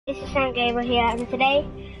This is Sam Gamer here, and today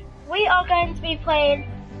we are going to be playing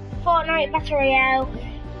Fortnite Battle Royale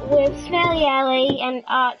with Smellie, Ellie and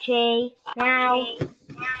Archie. Now,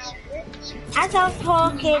 as I was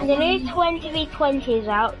talking, the new 20v20 is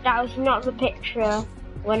out. That was not the picture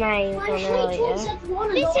when I was on earlier.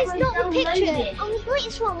 This is not the picture. The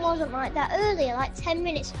Blitz one wasn't like that earlier, like 10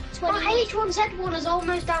 minutes, 20 minutes. H1Z1 is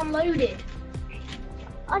almost downloaded.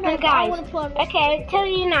 I know, guys, okay, tell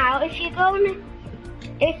you now,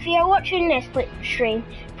 if you're watching this stream,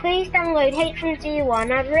 please download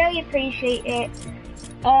H1Z1. I'd really appreciate it.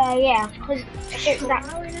 Yeah, because it's that.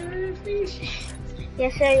 Yeah,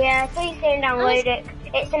 so yeah, please go and download it.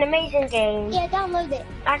 It's an amazing game. Yeah, download it.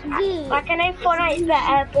 Like I know Fortnite's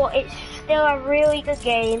better, but it's still a really good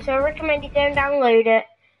game. So I recommend you go and download it.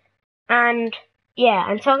 And yeah,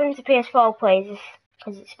 I'm talking to PS4 players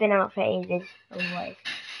because it's been out for ages. Otherwise,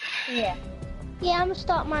 yeah. Yeah, I'm gonna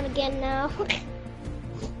start mine again now.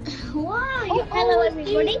 Why? Hello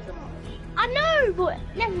everybody. I know, but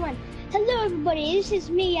never mind. Hello everybody, this is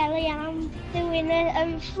me, Ellie, and I'm doing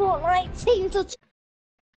a Fortnite season.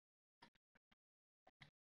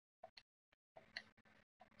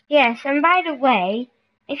 Yes, and by the way,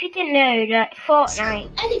 if you didn't know that Fortnite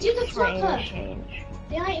Ellie, do the flopper. change.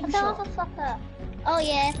 The item I shop. have a flopper. Oh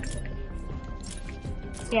yeah.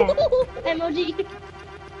 Yeah. MOD.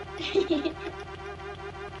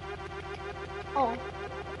 Oh.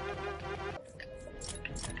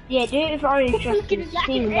 Yeah, do it with Orange Justice,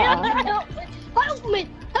 team better. Help me!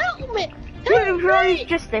 Help me! Do it with Orange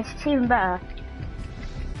Justice, team better.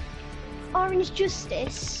 Orange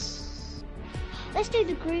Justice. Let's do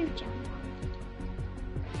the groove jam.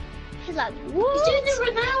 He's like, what? He's doing the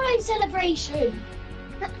Ronaldo celebration.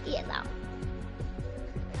 Yeah,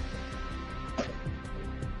 that.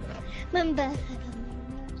 Remember.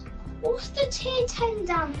 What's the tier 10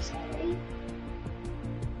 dance, Ellie?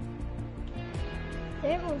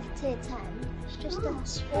 There isn't one for tier 10. It's just a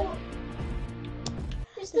sport.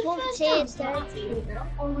 It's There's the one for first tier dance 10.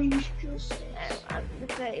 Orange Justice. I'm the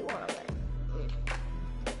 31 of it.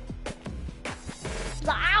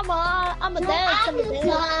 I'm a dance. I'm a dance.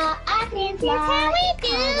 I can fly. That's how we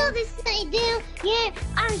do. This is how we do. Yeah,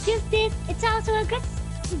 I'm just this. It's also a great.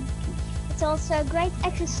 It's also a great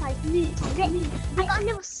exercise. I got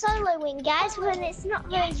another solo win, guys, when it's not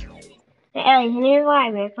very. Hey, Ellie, can you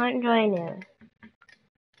invite me? I can't join you.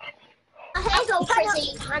 A hair doll,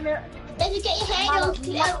 Frizzy. Let me get your hair doll,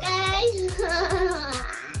 guys.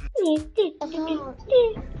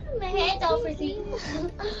 My hair doll, Frizzy.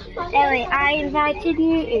 Ellie, I invited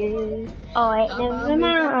you. Oh, never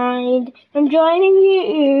mind. I'm joining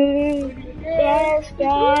you. Yes,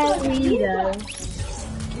 God, we go.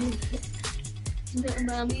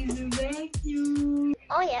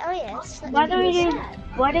 Oh yeah. Why don't we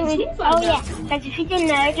do? Oh yeah, guys, if you didn't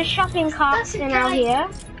know, the shopping carts are now here.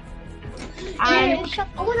 I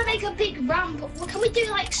want to make a big ramp. Can we do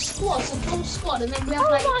like squads, a full squad, and then we have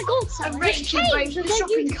like my God, a race and race with the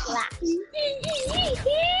shopping cart?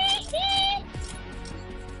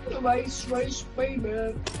 Race,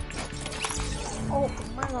 baby. Oh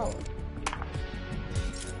my God.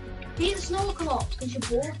 These are snorkel because you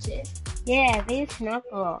bought it. Yeah, these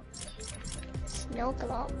snorkel.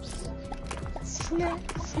 Snorkelops.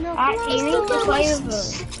 Actually, you need to play with them.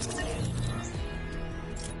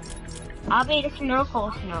 I'll be the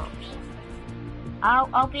snorkel snobs.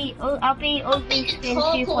 I'll be ugly spin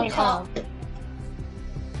 2.0.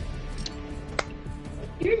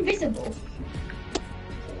 You're invisible.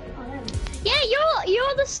 Yeah,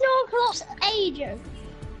 you're the Snorkelops agent.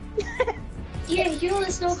 Yeah, you're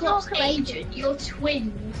the snorkel agent. You're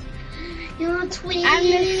twins. You're twins. I'm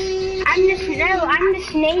the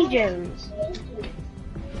Snajones.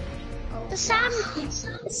 Sam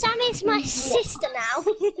is my sister now.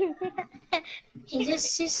 He's a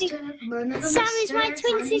sister. Sam is my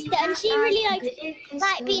twin sister, and she really likes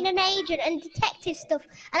like being an agent and detective stuff,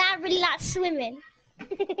 and I really like swimming.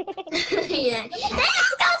 Yeah.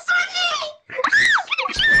 Let's go swimming!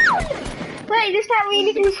 Wait, does that mean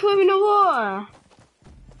you can swim in the water?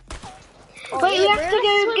 Wait, we have to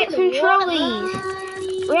go get some trolleys.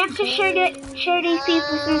 We have to show these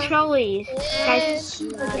people some trolleys. Guys,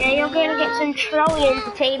 yeah, you're gonna get some trolley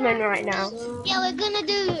entertainment right now. Yeah, we're gonna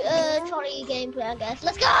do trolley gameplay, I guess.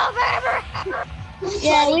 Let's go, forever!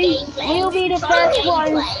 Yeah, we'll be the first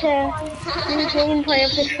ones to do gameplay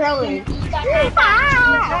of the trolley.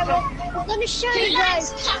 We're gonna show you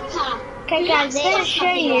guys. Okay, guys, we're gonna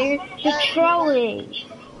show you the trolley.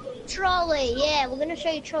 Trolley, yeah, we're gonna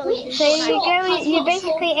show you trolley. So you're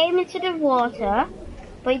basically aiming to the water,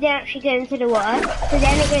 but you don't actually go into the water, so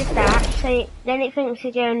then it goes that, so then it thinks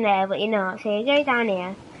you're going there, but you're not, so you go down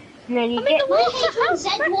here, And then you I mean, get... the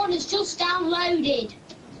H1 Z1 is just downloaded.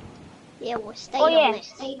 Yeah, we'll stay Oh on yeah,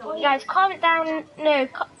 it. guys, comment down,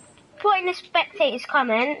 put in the spectators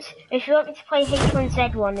comments if you want me to play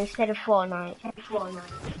H1Z1 instead of Fortnite.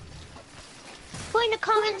 Put in the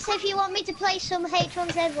comments if you want me to play some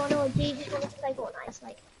H1Z1 or do you just want me to play Fortnite. It's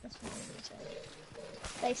like, that's what I'm going to say.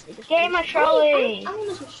 Basically just... Get in my trolley! I want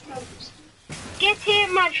to switch trolleys. Get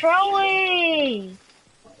in my trolley!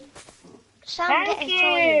 Sam, Thank get a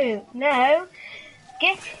you! trolley. No!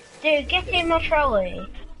 Get in my trolley!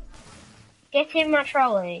 Get in my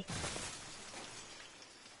trolley!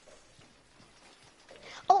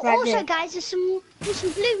 Oh, Right also there. guys, there's some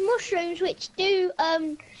blue mushrooms which do,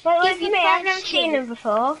 Wait give for you me, I've 5 never seen them skills.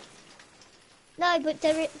 before. No, but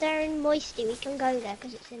they're in Moisty. We can go there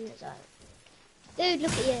because it's in the zone. Dude,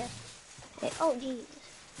 look at you. Oh, jeez. You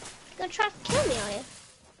gonna try to kill me, are you?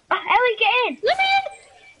 Oh, Ellie, get in! Let me in!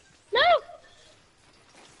 No!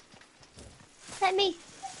 Let me...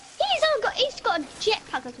 He's got a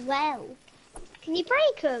jetpack as well. Can you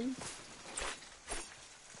break him?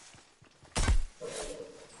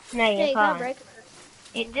 No, you can't can't. break him.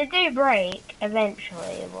 They do break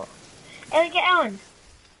eventually, but... Ellie, get on!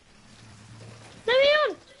 Let me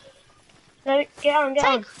on! No, get on, get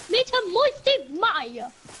on. Take me to Moisty Maya.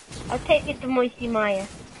 I'll take you to Moisty Maya.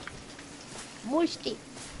 Moisty.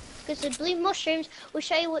 Because the blue mushrooms, we'll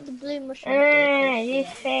show you what the blue mushrooms do. This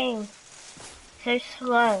thing. So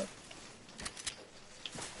slow.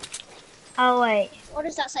 Oh wait. What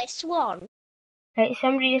does that say? Swan? Wait,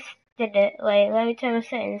 somebody just did it. Wait, let me turn my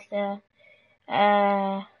settings there.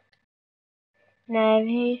 No,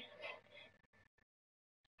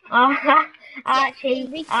 oh,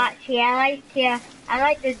 Archie, I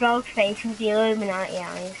like the dog face with the Illuminati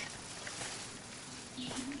eyes.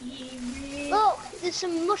 Oh, there's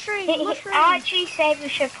some mushrooms. Archie said we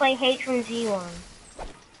should play H1Z1.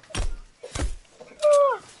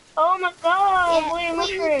 Oh my god, blue we will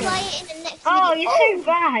mushrooms. play it in the next Oh, video. you're so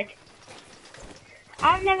bad.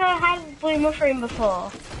 I've never had a blue mushroom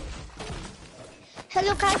before. So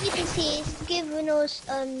look, as you can see, it's giving us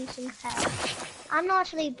some help. I'm not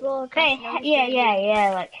actually broadcasting. Hey,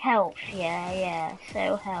 yeah, like help, yeah,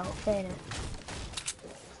 so help, innit?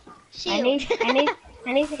 Shield.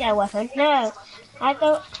 I need to get a weapon. No, I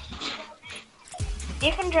don't.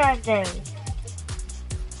 You can drive down.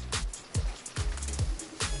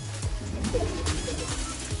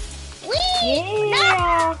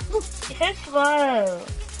 Yeah, it's so slow.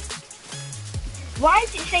 Why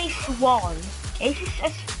does it say swan? Is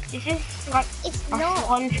this like It's a not.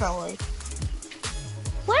 swan trolley?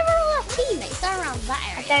 Where are all our teammates? They're around that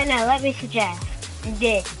I area. don't know, let me suggest.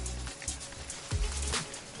 Indeed.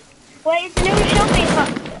 Wait, it's a new shopping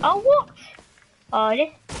cart. Oh, what?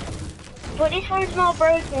 Oh, but this one's more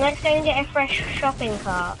broken. Let's go and get a fresh shopping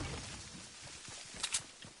cart.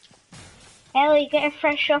 Ellie, get a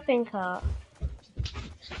fresh shopping cart.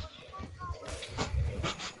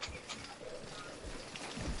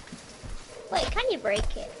 Wait, can you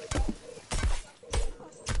break it?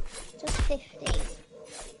 Just 50.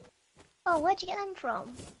 Oh, where'd you get them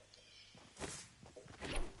from?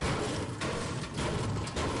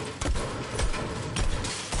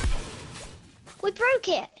 We broke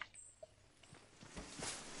it.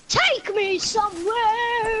 Take me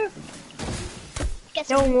somewhere. Get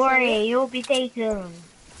some Don't worry, you'll be taken.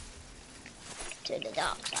 to the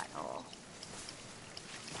dark side. Oh.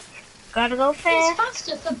 Gotta go It's fast.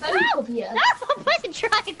 faster for both of you. No, I'm by the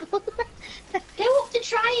triangle. Go up the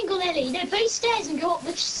triangle, Ellie. No, both stairs and go up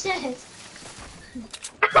the stairs.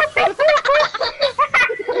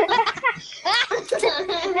 Do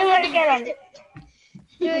it again.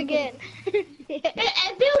 Do it again.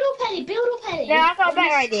 Build up, Ellie. Build up, Ellie. No, I got a On better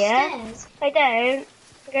the idea. stairs. I don't.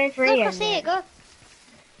 Go Look, free. I see it. Go.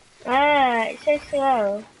 Ah, it's so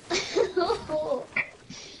slow.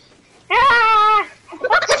 Ah!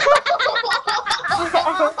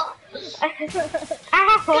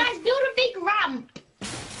 Ow! Guys, build a big ramp.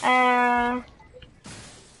 Can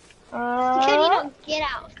you not get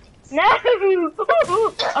out? No!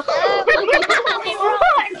 What?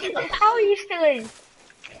 How are you still in?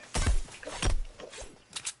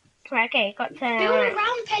 Right, okay, got to... Build a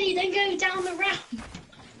ramp, Ellie, then go down the ramp.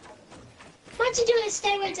 Imagine doing a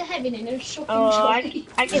stairway to heaven in a shopping trolley.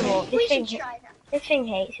 I give up. We should try that. This thing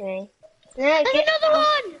hates me. No, There's another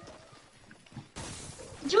one.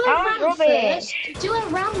 Do a Oh, ramp rubbish. first. Do a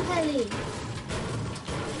ramp, Ellie.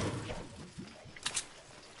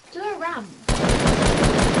 Do a ramp.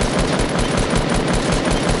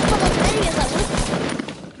 Come on, enemy of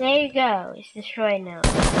that There you go. It's destroyed now.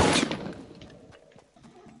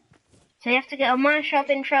 So you have to get on my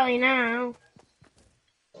shopping trolley now.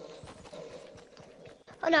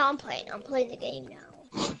 no, I'm playing the game now.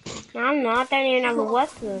 No, I'm not. I don't even have a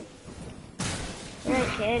weapon. I'm not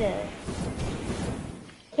kidding.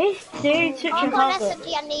 This dude's such a I've got an hogger.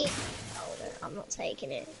 SMG I need. Oh, no, I'm not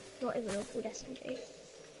taking it. Not even a good SMG.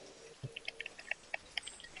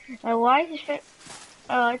 Why is this fit?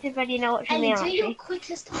 Oh, everybody know what you mean, Ellie, do your Archie.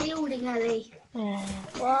 quickest building, Ellie.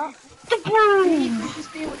 What? Really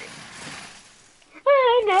quickest building.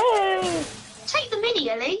 Oh no! Take the mini,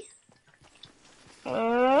 Ellie.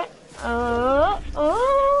 Oh.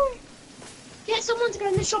 Get someone to go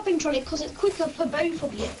in the shopping trolley because it's quicker for both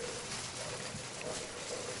of you.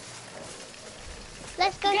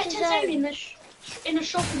 Let's go Get to to zone. zone in a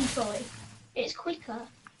shopping trolley. It's quicker.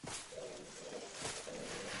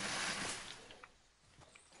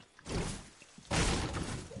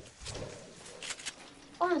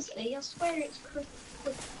 Honestly, I swear it's quick.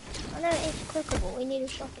 I know it's quicker, but we need a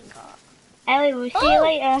shopping cart. Ellie, we'll see you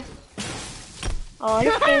later. Oh,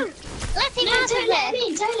 this thing. Let's see No, what don't let him happens.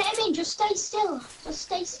 in, don't let him in, just stay still. Just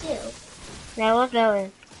stay still. No, we're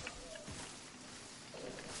going.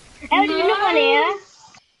 Ellie, there's another one here.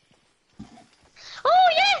 Oh,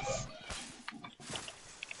 yes!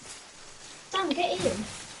 Dan, get in.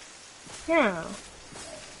 No.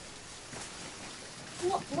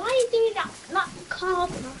 What? Why are you doing that card?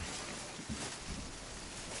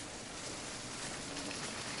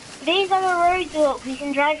 These are the roads up. We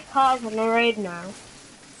can drive cars on the road now.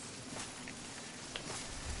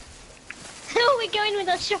 Oh, we're going with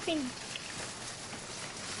our shopping.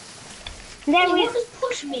 Then Hey, we what does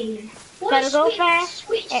push mean? What gotta does go switch- fast.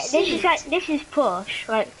 switch This is push,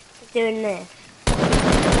 like doing this.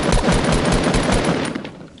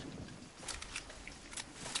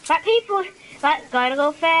 Like people, like gotta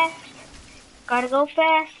go fast. Gotta go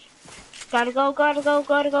fast. Gotta go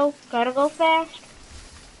fast.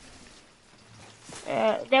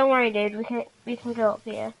 Don't worry, dude. We can go up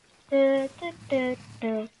here. Look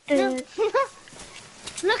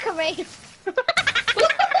at me.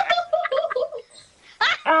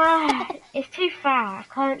 It's too far. I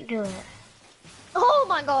can't do it. Oh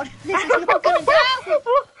my god, this is not gonna go.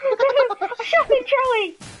 A shopping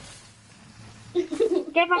trolley.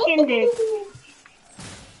 Get back in, dude.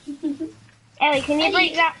 Ellie, can you Ellie,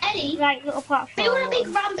 break that Ellie, like little platform? build a big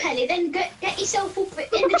ramp, Ellie, then get yourself up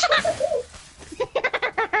in the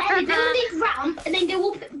Ellie, build a big ramp and then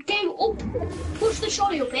go up, push the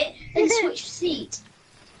trolley up it, and switch seats.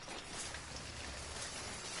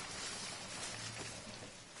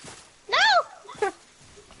 No!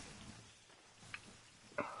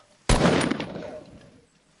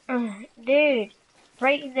 Dude,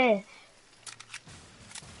 break this.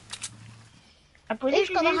 I believe Who's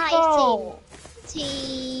got the this is highest goal.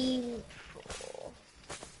 team?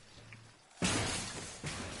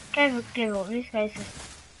 Give up. This guy's just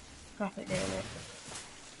crap at doing it.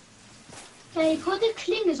 Okay, put the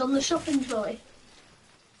clingers on the shopping trolley.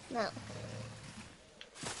 No.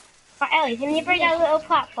 But Ellie, can you break that little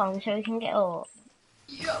platform so we can get up?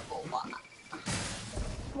 Yeah, but what?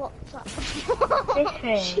 What's that? This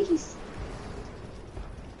thing. Jeez.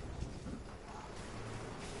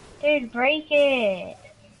 Dude, break it.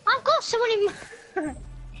 I've got someone in my...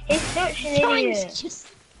 It's such an idiot. Time's just...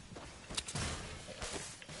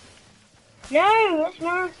 No, that's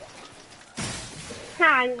not.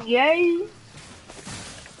 Thank you.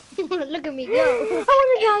 Look at me go. I want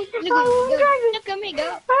to drive. Look at me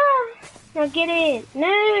go. Ah. Now get in.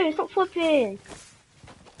 No, stop flipping.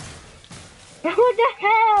 What the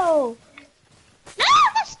hell? No,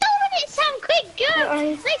 they've stolen it, Sam. Quick, go.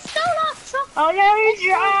 Uh-oh. They stole our truck. Oh no,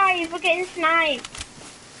 drive. We're getting sniped.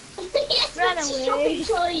 Yes, Run the away. shopping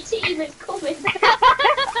trolley team is coming.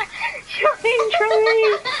 Shopping trolley.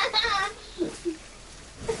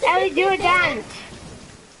 Ellie, do a dance.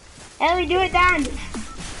 Ellie, do a dance.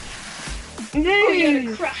 Oh, you're gonna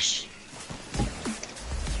Move. crash.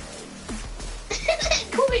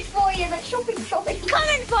 Coming for you, the shopping trolley.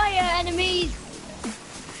 Coming for you, enemies.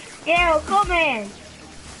 Yeah, we're coming.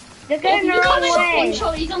 They're going the wrong way.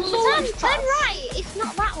 Trolley's on Turn launch pads. right. It's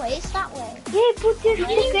not that way. It's that way. Yeah, but just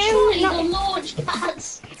Shopping go. trolley's No, on launch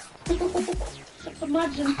pads.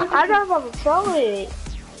 Imagine. I don't have a trolley.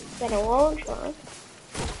 Then a launch one.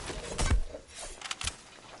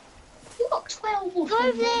 You got 12 wood. Go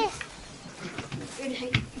over there. Really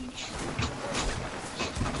hate beach.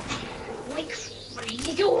 Like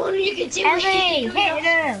free. Go on, you can do Ellie, it. hit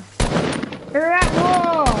them. They're at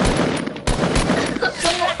war.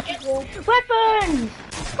 Weapons!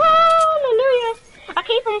 Hallelujah! I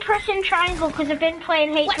keep on pressing triangle because I've been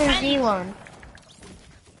playing H1Z1.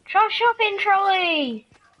 Try shopping trolley!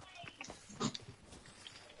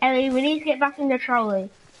 Ellie, we need to get back in the trolley.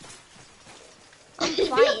 I'm There's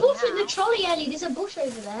a fighting bush in now. the trolley, Ellie. There's a bush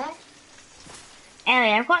over there.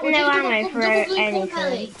 Ellie, I've got Or no do ammo double for blue pump, anything.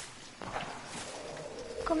 Ellie.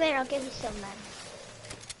 Come here, I'll give you some then.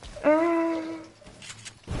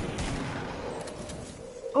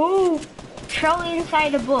 Oh, trolley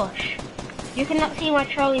inside a bush. You cannot see my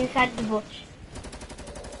trolley inside the bush.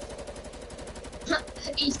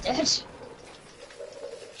 He's dead.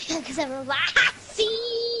 Because everyone's like, I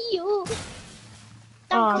see you.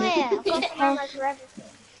 Don't come here. I've got some ammo for everything.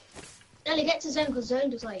 Ellie, get to zone because zone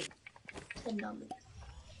does like 10 damage.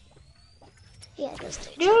 Yeah, it does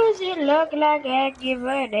too. Does it look like I give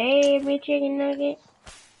a baby chicken nugget?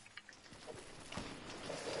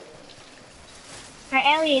 Right,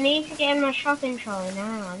 Ellie, you need to get in my shopping trolley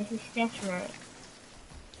now. This is desperate.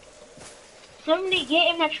 Somebody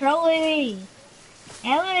get in my trolley.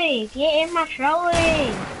 Ellie, get in my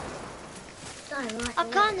trolley. I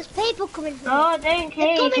can't, there's people coming for me. Oh, don't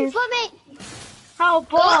care. They're coming for me. Oh,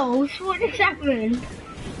 balls, what just happened?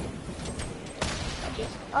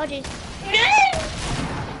 Oh, jeez.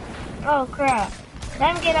 Oh, crap.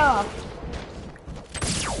 Let him get off.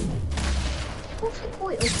 What's the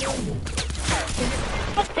point of doing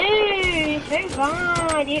But dude, it's so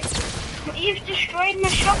bad. You've destroyed my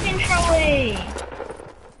shopping trolley.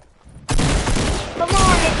 Come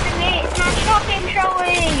on, it's my shopping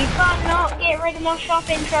trolley. You can't not get rid of my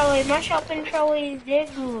shopping trolley. My shopping trolley is dead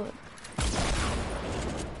good.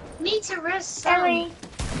 Need to rest, Sam. Ellie,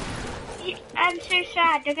 I'm so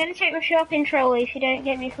sad. They're going to take my shopping trolley if you don't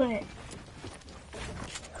get me quick.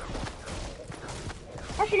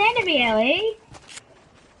 That's an enemy, Ellie.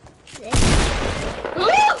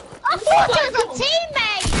 I thought it was a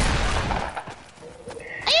teammate!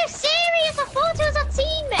 Are you serious? I thought it was a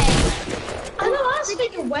teammate! I know, I was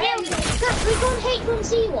thinking, where we gone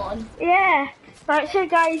H1C1? Yeah. Right, so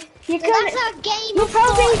guys, you're So gonna... that's our game You're of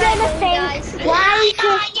probably Fortnite, gonna guys. think, why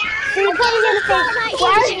does... You're probably gonna think,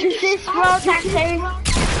 why does this broadcast so,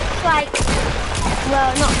 like...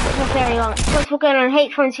 Well, not for very long, because we're going on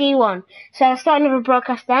H1C1. So I'll start another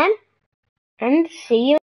broadcast then, and see you.